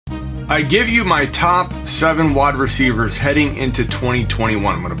I give you my top 7 wide receivers heading into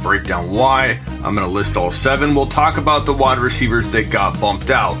 2021. I'm going to break down why. I'm going to list all 7. We'll talk about the wide receivers that got bumped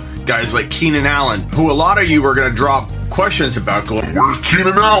out. Guys like Keenan Allen, who a lot of you are going to drop questions about going, where's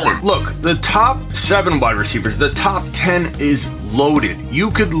Keenan Allen? Look, the top 7 wide receivers, the top 10 is loaded.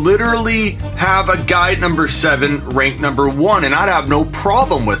 You could literally have a guy at number 7 ranked number 1, and I'd have no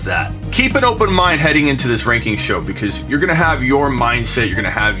problem with that. Keep an open mind heading into this ranking show because you're going to have your mindset, you're going to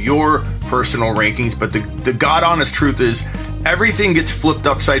have your personal rankings, but the God honest truth is everything gets flipped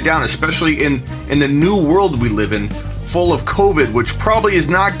upside down, especially in the new world we live in, full of COVID, which probably is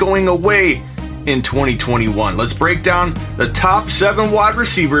not going away in 2021. Let's break down the top 7 wide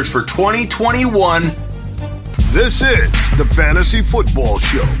receivers for 2021. This is the Fantasy Football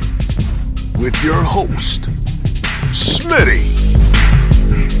Show with your host, Smitty.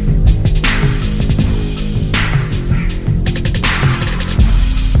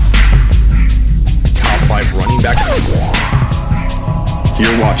 Top 5 running back.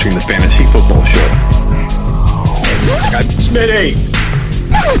 You're watching the Fantasy Football Show. Smitty.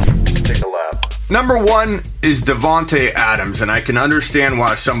 Take a lap. Number 1 is Davante Adams, and I can understand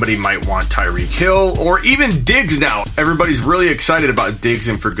why somebody might want Tyreek Hill or even Diggs now. Everybody's really excited about Diggs,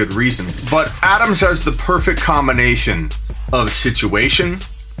 and for good reason. But Adams has the perfect combination of situation,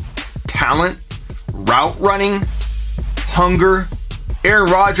 talent, route running, hunger.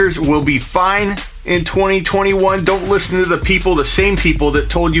 Aaron Rodgers will be fine in 2021. Don't listen to the same people that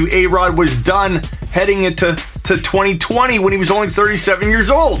told you A-Rod was done heading into 2020 when he was only 37 years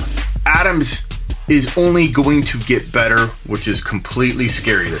old. Adams is only going to get better, which is completely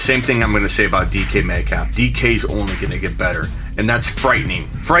scary. The same thing I'm going to say about DK Metcalf. DK's only going to get better, and that's frightening.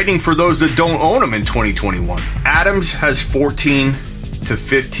 Frightening for those that don't own him in 2021. Adams has 14 to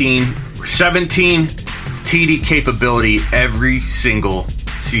 15, 17 TD capability every single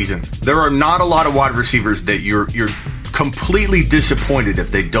season. There are not a lot of wide receivers that you're completely disappointed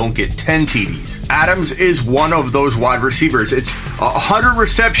if they don't get 10 TDs. Adams is one of those wide receivers. It's 100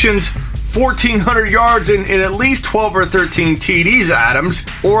 receptions, 1,400 yards, and at least 12 or 13 TDs, Adams,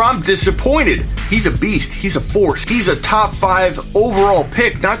 or I'm disappointed. He's a beast. He's a force. He's a top 5 overall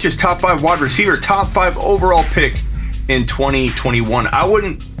pick, not just top 5 wide receiver, top 5 overall pick in 2021. I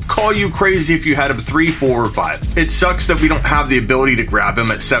wouldn't call you crazy if you had him 3, 4, or 5. It sucks that we don't have the ability to grab him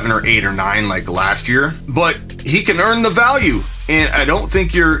at 7 or 8 or 9 like last year, but he can earn the value. And I don't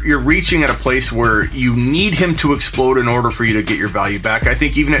think you're reaching at a place where you need him to explode in order for you to get your value back. I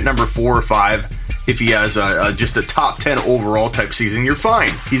think even at number 4 or 5, if he has just a top 10 overall type season, you're fine.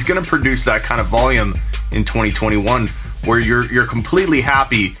 He's going to produce that kind of volume in 2021 where you're completely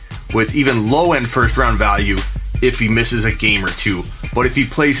happy with even low-end first-round value if he misses a game or 2. But if he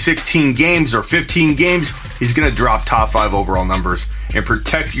plays 16 games or 15 games, he's going to drop top 5 overall numbers and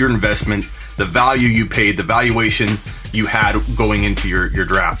protect your investment, the value you paid, the valuation you had going into your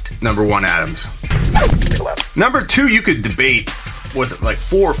draft. Number 1, Adams. Number 2, you could debate with like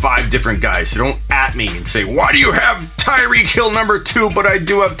 4 or 5 different guys. So don't at me and say, why do you have Tyreek Hill number 2? But I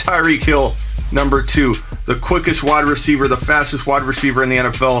do have Tyreek Hill number 2. The quickest wide receiver, the fastest wide receiver in the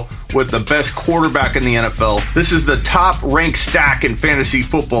NFL with the best quarterback in the NFL. This is the top ranked stack in fantasy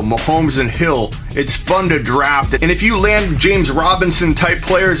football, Mahomes and Hill. It's fun to draft. And if you land James Robinson type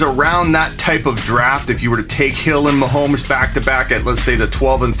players around that type of draft, if you were to take Hill and Mahomes back to back at, let's say, the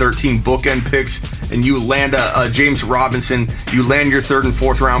 12 and 13 bookend picks, and you land a James Robinson, you land your 3rd and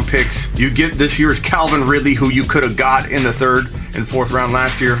 4th round picks, you get this year's Calvin Ridley, who you could have got in the 3rd and 4th round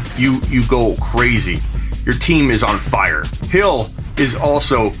last year, you go crazy. Your team is on fire. Hill is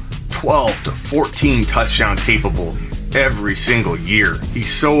also 12 to 14 touchdown capable every single year.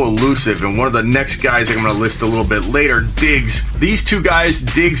 He's so elusive, and one of the next guys I'm going to list a little bit later, Diggs. These 2 guys,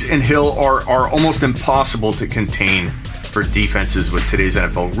 Diggs and Hill, are almost impossible to contain for defenses with today's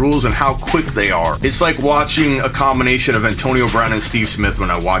NFL rules and how quick they are. It's like watching a combination of Antonio Brown and Steve Smith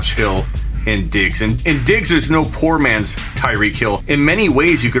when I watch Hill and Diggs. And Diggs is no poor man's Tyreek Hill. In many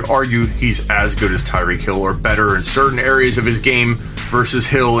ways, you could argue he's as good as Tyreek Hill or better in certain areas of his game versus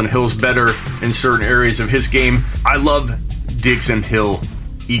Hill, and Hill's better in certain areas of his game. I love Diggs and Hill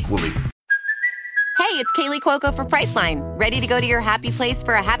equally. Hey, it's Kaylee Cuoco for Priceline. Ready to go to your happy place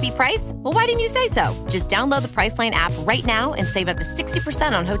for a happy price? Well, why didn't you say so? Just download the Priceline app right now and save up to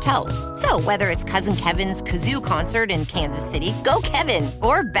 60% on hotels. So whether it's Cousin Kevin's Kazoo Concert in Kansas City, go Kevin,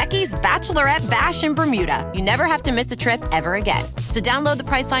 or Becky's Bachelorette Bash in Bermuda, you never have to miss a trip ever again. So download the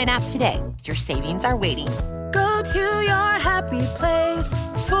Priceline app today. Your savings are waiting. Go to your happy place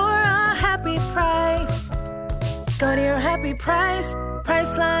for a happy price. Go to your happy price,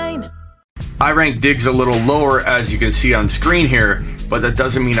 Priceline. I rank Diggs a little lower, as you can see on screen here. but that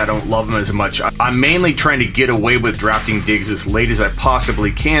doesn't mean I don't love him as much. I'm mainly trying to get away with drafting Diggs as late as I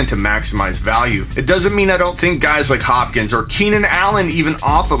possibly can to maximize value. It doesn't mean I don't think guys like Hopkins or Keenan Allen, even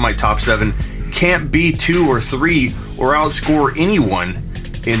off of my top 7, can't be 2 or 3 or outscore anyone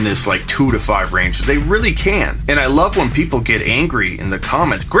in this like 2 to 5 range. They really can. And I love when people get angry in the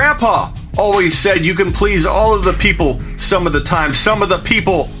comments. Grandpa always said you can please all of the people some of the time, some of the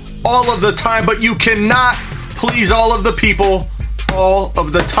people all of the time, but you cannot please all of the people all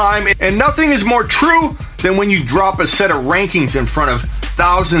of the time. And nothing is more true than when you drop a set of rankings in front of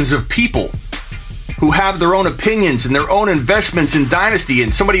thousands of people who have their own opinions and their own investments in Dynasty,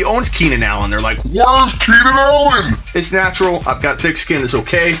 and somebody owns Keenan Allen. They're like, where's Keenan Allen? It's natural. I've got thick skin. It's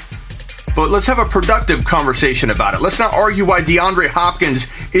okay. But let's have a productive conversation about it. Let's not argue why DeAndre Hopkins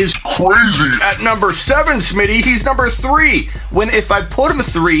is Crazy. at number 7, Smitty. He's number 3. When if I put him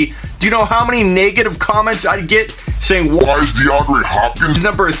 3, do you know how many negative comments I'd get saying, Why is DeAndre Hopkins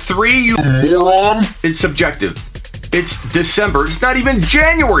number 3, you moron? It's subjective. It's December. It's not even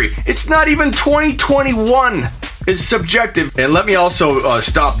January. It's not even 2021. It's subjective. And let me also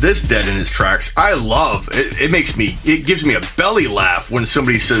stop this dead in its tracks. I love it. It gives me a belly laugh when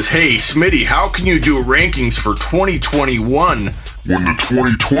somebody says, hey, Smitty, how can you do rankings for 2021 when the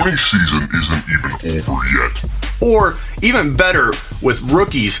 2020 season isn't even over yet? Or even better with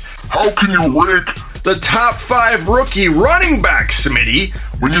rookies, How can you rank the top 5 rookie running backs, Smitty,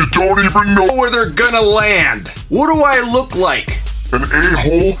 when you don't even know where they're gonna land? What do I look like? an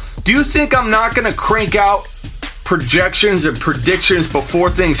a-hole? Do you think I'm not gonna crank out projections and predictions before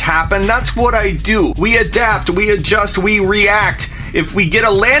things happen? That's what I do. We adapt, we adjust, we react. If we get a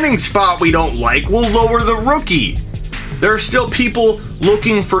landing spot we don't like, we'll lower the rookie. There are still people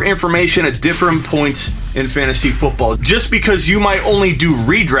looking for information at different points in fantasy football. Just because you might only do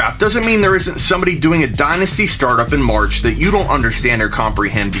redraft doesn't mean there isn't somebody doing a dynasty startup in March that you don't understand or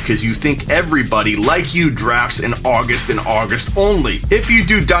comprehend because you think everybody like you drafts in August and August only. If you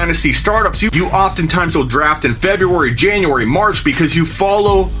do dynasty startups, you oftentimes will draft in February, January, March because you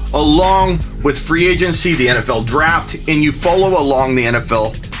follow along with free agency, the NFL draft, and you follow along the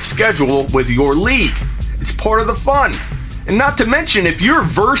NFL schedule with your league. It's part of the fun. And not to mention, if you're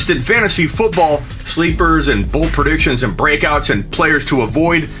versed in fantasy football, sleepers and bold predictions and breakouts and players to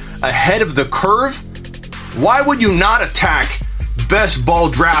avoid ahead of the curve, why would you not attack best ball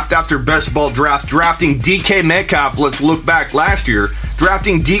draft after best ball draft, drafting DK Metcalf? Let's look back last year,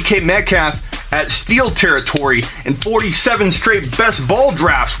 drafting DK Metcalf at Steel territory in 47 straight best ball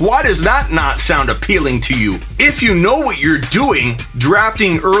drafts. Why does that not sound appealing to you? If you know what you're doing,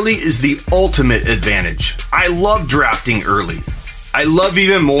 drafting early is the ultimate advantage. I love drafting early. I love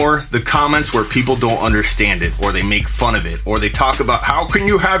even more the comments where people don't understand it, or they make fun of it, or they talk about how can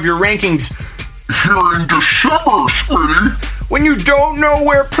you have your rankings Here in December, Smitty. when you don't know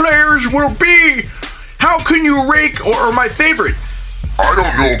where players will be. How can you rank, or my favorite, I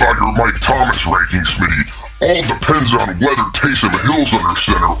don't know about your Mike Thomas ranking, Smitty. All depends on whether Taysom Hill's under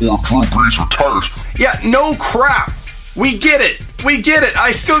center or Drew Brees retires. yeah, no crap. We get it.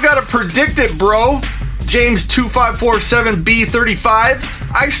 I still gotta predict it, bro. James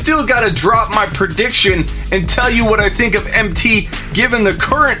 2547B35. I still gotta drop my prediction and tell you what I think of MT given the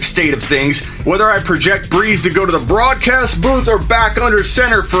current state of things, whether I project Brees to go to the broadcast booth or back under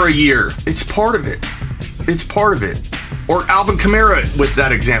center for a year. It's part of it. Or Alvin Kamara with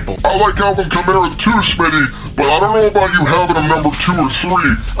that example. I like Alvin Kamara too, Smitty, but I don't know about you having him number 2 or 3.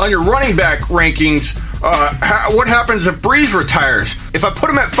 On your running back rankings, what happens if Brees retires? If I put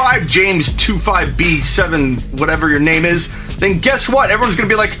him at 5, James 25B7, whatever your name is, then guess what? Everyone's going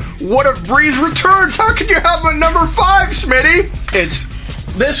to be like, what if Brees returns? How could you have him at number 5, Smitty? It's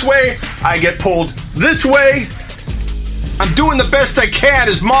this way, I get pulled this way. I'm doing the best I can,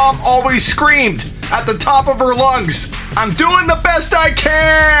 as Mom always screamed at the top of her lungs. I'm doing the best I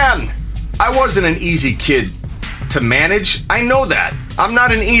can. I wasn't an easy kid to manage. I know that. I'm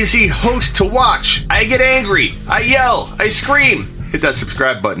not an easy host to watch. I get angry. I yell. I scream. Hit that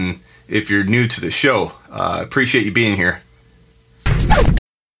subscribe button if you're new to the show. Appreciate you being here.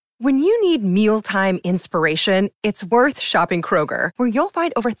 When you need mealtime inspiration, it's worth shopping Kroger, where you'll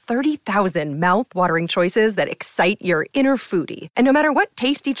find over 30,000 mouth-watering choices that excite your inner foodie. And no matter what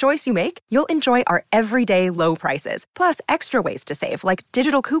tasty choice you make, you'll enjoy our everyday low prices, plus extra ways to save, like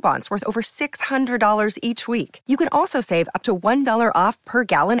digital coupons worth over $600 each week. You can also save up to $1 off per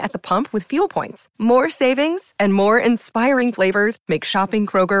gallon at the pump with fuel points. More savings and more inspiring flavors make shopping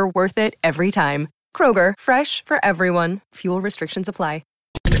Kroger worth it every time. Kroger, fresh for everyone. Fuel restrictions apply.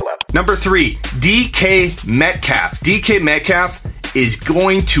 Number 3, DK Metcalf. DK Metcalf is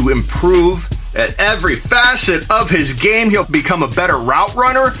going to improve at every facet of his game. He'll become a better route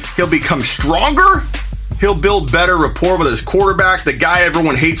runner. He'll become stronger. He'll build better rapport with his quarterback, the guy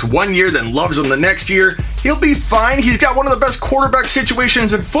everyone hates one year then loves him the next year. He'll be fine. He's got one of the best quarterback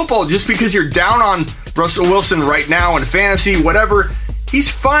situations in football. Just because you're down on Russell Wilson right now in fantasy, whatever, he's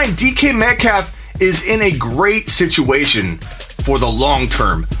fine. DK Metcalf is in a great situation for the long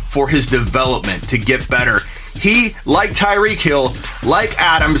term, for his development to get better. He, like Tyreek Hill, like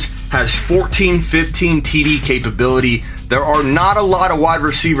Adams, has 14, 15 TD capability. There are not a lot of wide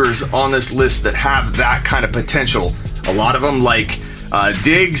receivers on this list that have that kind of potential. A lot of them, like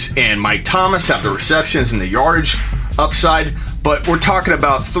Diggs and Mike Thomas, have the receptions and the yardage upside. But we're talking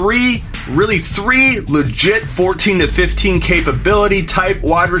about three legit 14 to 15 capability type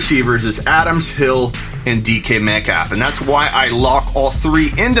wide receivers is Adams, Hill, and DK Metcalf. And that's why I lock all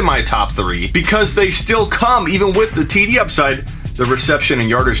three into my top three, because they still come, even with the TD upside, the reception and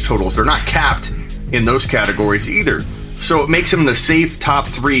yardage totals. They're not capped in those categories either. So it makes him the safe top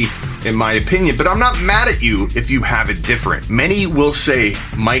three, in my opinion. But I'm not mad at you if you have it different. Many will say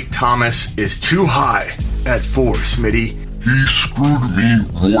Mike Thomas is too high at 4, Smitty. He screwed me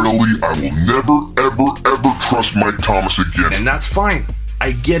royally. I will never, ever, ever trust Mike Thomas again. And that's fine.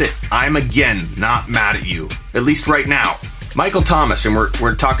 I get it. I'm, again, not mad at you. At least right now. Michael Thomas, and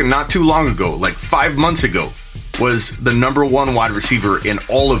we're talking not too long ago, like 5 months ago, was the number one wide receiver in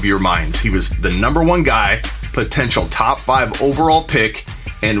all of your minds. He was the number one guy, potential top 5 overall pick,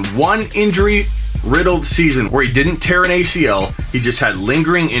 and one injury-riddled season where he didn't tear an ACL. He just had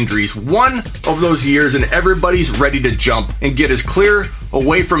lingering injuries. One of those years, and everybody's ready to jump and get as clear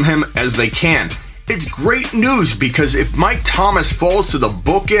away from him as they can. It's great news, because if Mike Thomas falls to the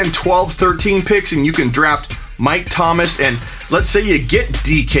bookend 12, 13 picks and you can draft Mike Thomas, and let's say you get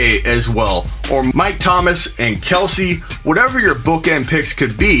DK as well, or Mike Thomas and Kelsey, whatever your bookend picks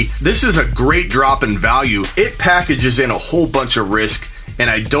could be, this is a great drop in value. It packages in a whole bunch of risk, and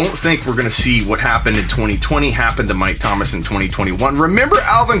I don't think we're going to see what happened in 2020 happen to Mike Thomas in 2021. Remember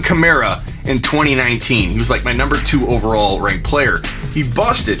Alvin Kamara in 2019? He was like my number 2 overall ranked player. He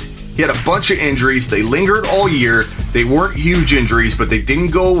busted. He had a bunch of injuries. They lingered all year. They weren't huge injuries, but they didn't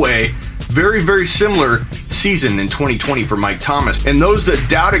go away. Very, very similar season in 2020 for Mike Thomas. And those that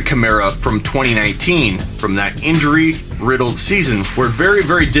doubted Kamara from 2019, from that injury-riddled season, were very,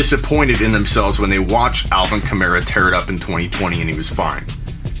 very disappointed in themselves when they watched Alvin Kamara tear it up in 2020 and he was fine.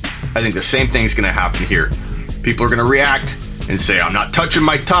 I think the same thing is going to happen here. People are going to react and say, I'm not touching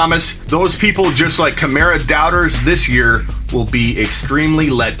Mike Thomas. Those people, just like Kamara doubters this year, will be extremely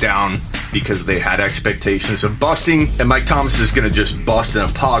let down because they had expectations of busting, and Mike Thomas is going to just bust in a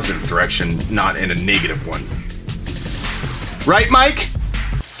positive direction, not in a negative one. Right, Mike?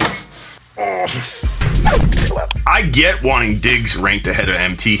 I get wanting Diggs ranked ahead of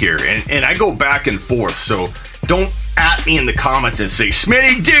MT here, and I go back and forth, so don't at me in the comments and say,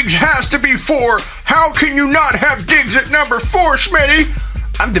 Smitty, Diggs has to be 4. How can you not have Diggs at number 4,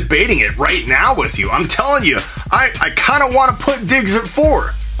 Smitty? I'm debating it right now with you. I'm telling you, I kind of want to put Diggs at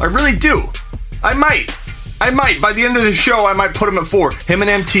 4. I really do. I might. By the end of the show, I might put him at 4. Him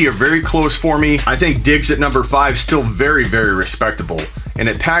and MT are very close for me. I think Diggs at number 5 still very, very respectable. And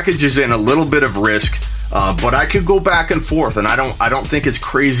it packages in a little bit of risk, but I could go back and forth, and I don't think it's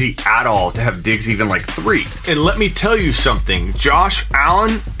crazy at all to have Diggs even like 3. And let me tell you something. Josh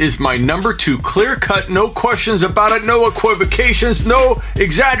Allen is my number 2, clear cut, no questions about it, no equivocations, no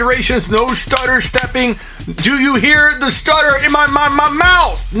exaggerations, no stutter stepping. Do you hear the stutter in my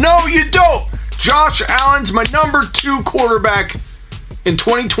mouth? No, you don't. Josh Allen's my number 2 quarterback in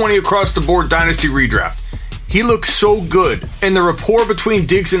 2020 across the board dynasty redraft. He looks so good, and the rapport between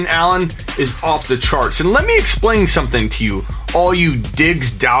Diggs and Allen is off the charts. And let me explain something to you, all you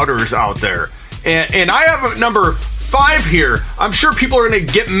Diggs doubters out there. And I have a number 5 here. I'm sure people are going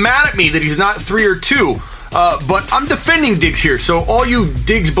to get mad at me that he's not 3 or 2, but I'm defending Diggs here. So all you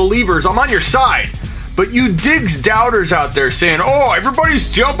Diggs believers, I'm on your side. But you Diggs doubters out there saying, oh, everybody's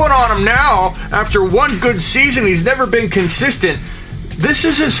jumping on him now after one good season. He's never been consistent. This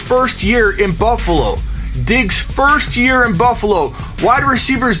is his first year in Buffalo. Diggs' first year in Buffalo. Wide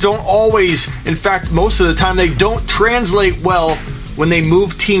receivers don't always, in fact, most of the time, they don't translate well when they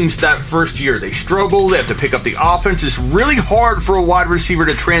move teams that first year. They struggle. They have to pick up the offense. It's really hard for a wide receiver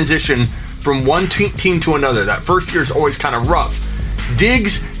to transition from one team to another. That first year is always kind of rough.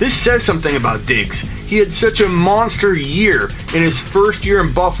 Diggs, this says something about Diggs. He had such a monster year in his first year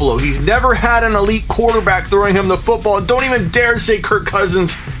in Buffalo. He's never had an elite quarterback throwing him the football. Don't even dare say Kirk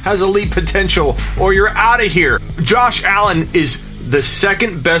Cousins has elite potential, or you're out of here. Josh Allen is the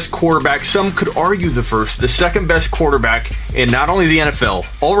second best quarterback. Some could argue the second best quarterback in not only the NFL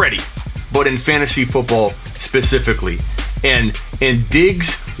already, but in fantasy football specifically. And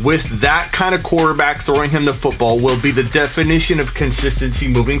Diggs, with that kind of quarterback throwing him the football, will be the definition of consistency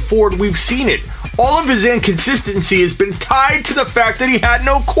moving forward. We've seen it. All of his inconsistency has been tied to the fact that he had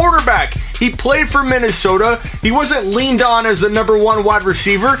no quarterback. He played for Minnesota. He wasn't leaned on as the number one wide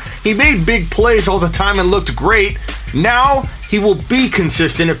receiver. He made big plays all the time and looked great. Now he will be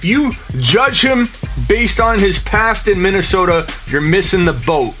consistent. If you judge him based on his past in Minnesota, you're missing the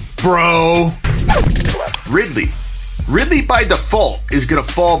boat, bro. Ridley by default is going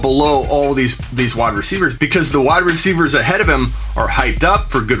to fall below all these wide receivers because the wide receivers ahead of him are hyped up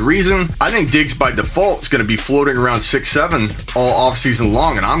for good reason. I think Diggs by default is going to be floating around 6-7 all offseason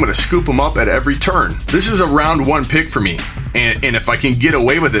long, and I'm going to scoop him up at every turn. This is a round one pick for me, and if I can get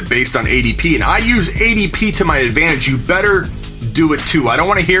away with it based on ADP, and I use ADP to my advantage, you better do it too. I don't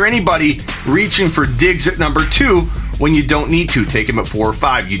want to hear anybody reaching for Diggs at number 2 when you don't need to. Take him at 4 or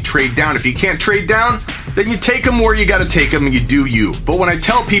 5. You trade down. If you can't trade down, then you take him where you got to take him and you do you. But when I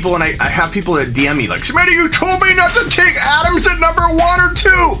tell people, and I have people that DM me like, Smitty, you told me not to take Adams at number 1 or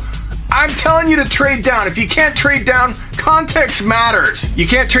 2. I'm telling you to trade down. If you can't trade down, context matters. You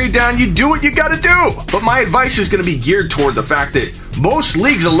can't trade down, you do what you got to do. But my advice is going to be geared toward the fact that most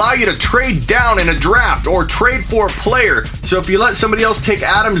leagues allow you to trade down in a draft or trade for a player. So if you let somebody else take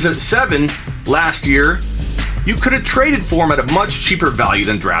Adams at 7 last year, you could have traded for him at a much cheaper value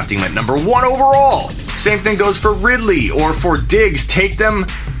than drafting him at number 1 overall. Same thing goes for Ridley or for Diggs. Take them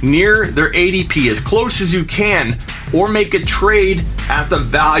near their ADP as close as you can, or make a trade at the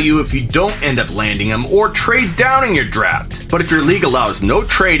value if you don't end up landing them, or trade down in your draft. But if your league allows no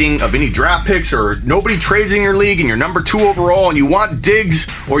trading of any draft picks, or nobody trades in your league and you're number 2 overall and you want Diggs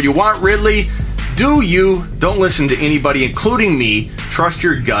or you want Ridley, do you. Don't listen to anybody, including me. Trust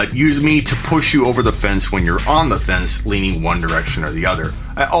your gut. Use me to push you over the fence when you're on the fence, leaning one direction or the other.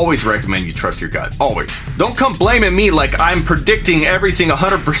 I always recommend you trust your gut. Always. Don't come blaming me like I'm predicting everything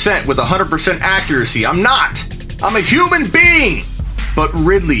 100% with 100% accuracy. I'm not. I'm a human being. But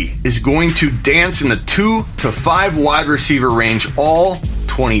Ridley is going to dance in the 2 to 5 wide receiver range all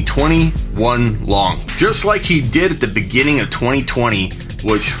 2021 long. Just like he did at the beginning of 2020,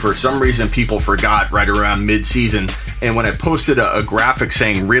 which for some reason people forgot right around mid-season. And when I posted a graphic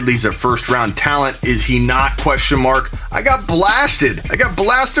saying Ridley's a first-round talent, is he not, question mark, I got blasted. I got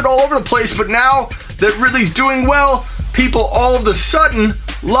blasted all over the place. But now that Ridley's doing well, people all of a sudden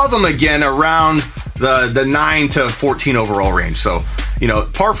love him again around the 9 to 14 overall range. So,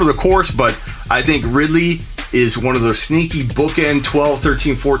 par for the course, but I think Ridley is one of those sneaky bookend 12,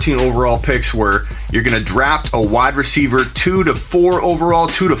 13, 14 overall picks where you're going to draft a wide receiver 2 to 4 overall,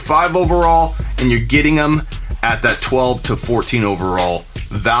 2 to 5 overall, and you're getting them at that 12 to 14 overall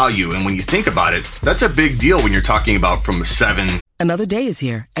value. And when you think about it, that's a big deal when you're talking about from 7. Another day is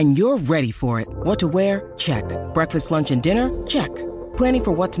here, and you're ready for it. What to wear? Check. Breakfast, lunch, and dinner? Check. Planning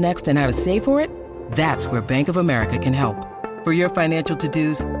for what's next and how to save for it? That's where Bank of America can help. For your financial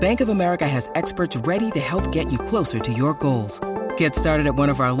to-dos, Bank of America has experts ready to help get you closer to your goals. Get started at one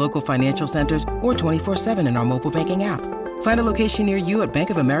of our local financial centers or 24/7 in our mobile banking app. Find a location near you at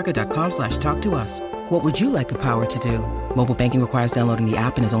bankofamerica.com/talktous. What would you like the power to do? Mobile banking requires downloading the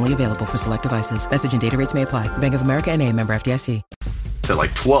app and is only available for select devices. Message and data rates may apply. Bank of America NA, member FDIC. To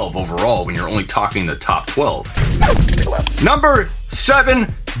like 12 overall when you're only talking the top 12. Number 7,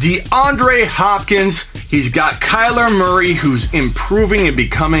 DeAndre Hopkins. He's got Kyler Murray, who's improving and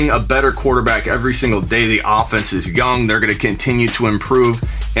becoming a better quarterback every single day. The offense is young. They're going to continue to improve.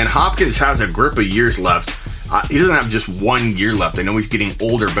 And Hopkins has a grip of years left. He doesn't have just 1 year left. I know he's getting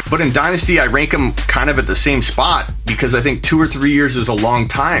older, but in Dynasty, I rank him kind of at the same spot because I think 2 or 3 years is a long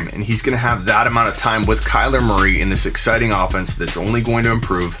time, and he's going to have that amount of time with Kyler Murray in this exciting offense that's only going to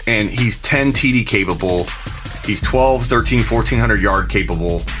improve. And he's 10 TD capable. He's 12, 13, 1,400 yard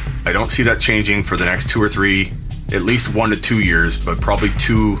capable. I don't see that changing for the next 2 or 3, at least 1 to 2 years, but probably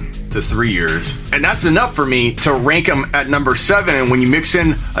 2 to 3 years. And that's enough for me to rank him at number 7. And when you mix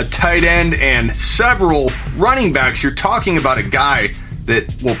in a tight end and several running backs, you're talking about a guy that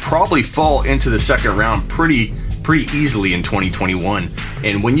will probably fall into the second round pretty easily in 2021.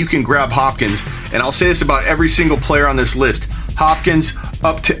 And when you can grab Hopkins, and I'll say this about every single player on this list, Hopkins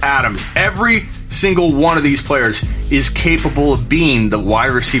up to Adams, every single one of these players is capable of being the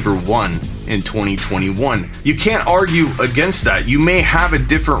wide receiver 1 in 2021. You can't argue against that. You may have a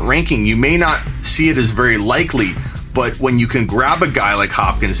different ranking. You may not see it as very likely, but when you can grab a guy like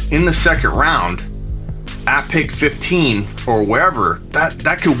Hopkins in the second round at pick 15 or wherever,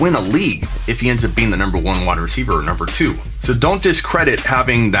 that could win a league if he ends up being the number 1 wide receiver or number 2. So So don't discredit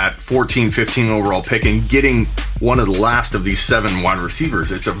having that 14, 15 overall pick and getting one of the last of these 7 wide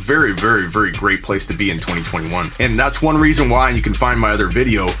receivers. It's a very, very, very great place to be in 2021. And that's one reason why, and you can find my other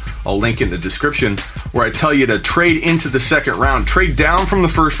video, I'll link in the description, where I tell you to trade into the second round. Trade down from the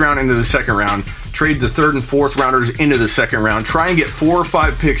first round into the second round. Trade the third and fourth rounders into the second round. Try and get 4 or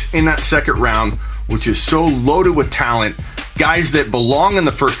 5 picks in that second round, which is so loaded with talent. Guys that belong in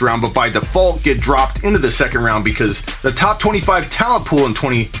the first round, but by default get dropped into the second round because the top 25 talent pool in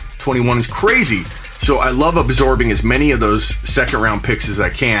 2021 is crazy. So I love absorbing as many of those second round picks as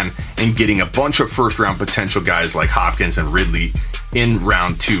I can and getting a bunch of first round potential guys like Hopkins and Ridley in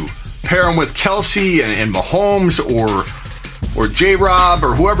round 2. Pair them with Kelsey and Mahomes or J-Rob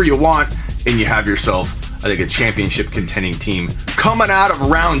or whoever you want, and you have yourself, I think, a championship contending team coming out of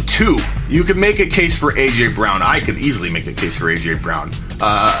round 2. You could make a case for A.J. Brown. I could easily make a case for A.J. Brown.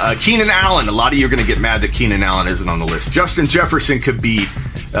 Keenan Allen. A lot of you are going to get mad that Keenan Allen isn't on the list. Justin Jefferson could be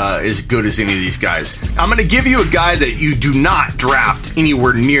as good as any of these guys. I'm going to give you a guy that you do not draft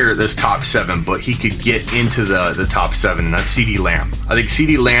anywhere near this top 7, but he could get into the top 7, and that's CeeDee Lamb. I think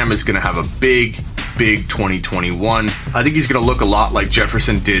CeeDee Lamb is going to have a big 2021. I think he's going to look a lot like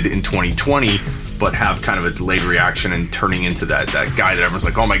Jefferson did in 2020, but have kind of a delayed reaction and turning into that guy that everyone's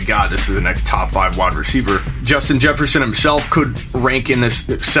like, oh my God, this is the next top 5 wide receiver. Justin Jefferson himself could rank in this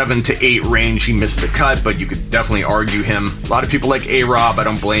 7 to 8 range. He missed the cut, but you could definitely argue him. A lot of people like A-Rob. I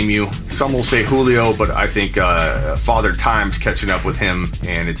don't blame you. Some will say Julio, but I think Father Time's catching up with him,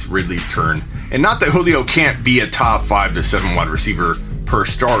 and it's Ridley's turn. And not that Julio can't be a top 5 to 7 wide receiver per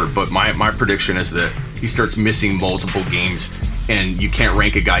start, but my prediction is that he starts missing multiple games, and you can't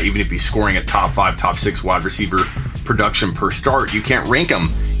rank a guy, even if he's scoring a top 5, top 6 wide receiver production per start. You can't rank him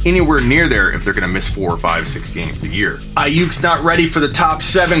anywhere near there if they're going to miss 4 or 5, 6 games a year. Ayuk's not ready for the top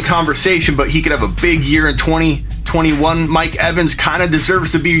 7 conversation, but he could have a big year in 2021. Mike Evans kind of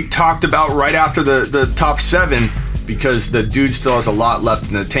deserves to be talked about right after the top 7 because the dude still has a lot left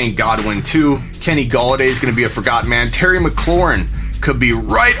in the tank. Godwin too. Kenny Golladay is going to be a forgotten man. Terry McLaurin could be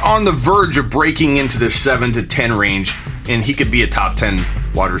right on the verge of breaking into the 7 to 10 range, and he could be a top 10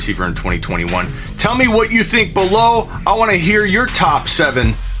 wide receiver in 2021. Tell me what you think below. I want to hear your top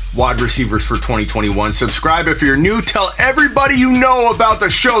 7 wide receivers for 2021. Subscribe if you're new. Tell everybody you know about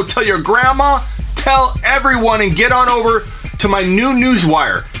the show. Tell your grandma. Tell everyone, and get on over to my new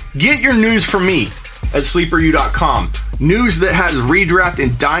newswire. Get your news from me at sleeperu.com. News that has redraft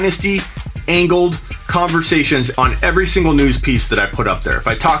and dynasty angled conversations on every single news piece that I put up there. If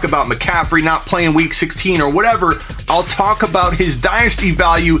I talk about McCaffrey not playing week 16 or whatever, I'll talk about his dynasty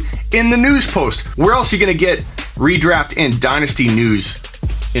value in the news post. Where else are you going to get redraft and dynasty news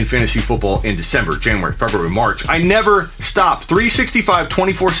in fantasy football in December, January, February, March? I never stop. 365,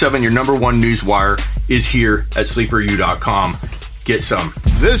 24/7, your number one news wire is here at sleeperu.com. Get some.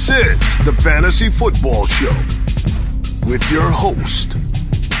 This is the Fantasy Football Show with your host,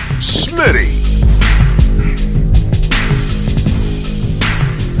 Smitty.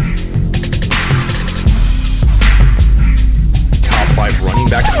 Top 5 running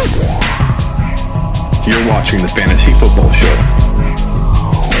back. You're watching the Fantasy Football Show.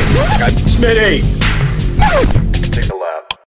 Smitty!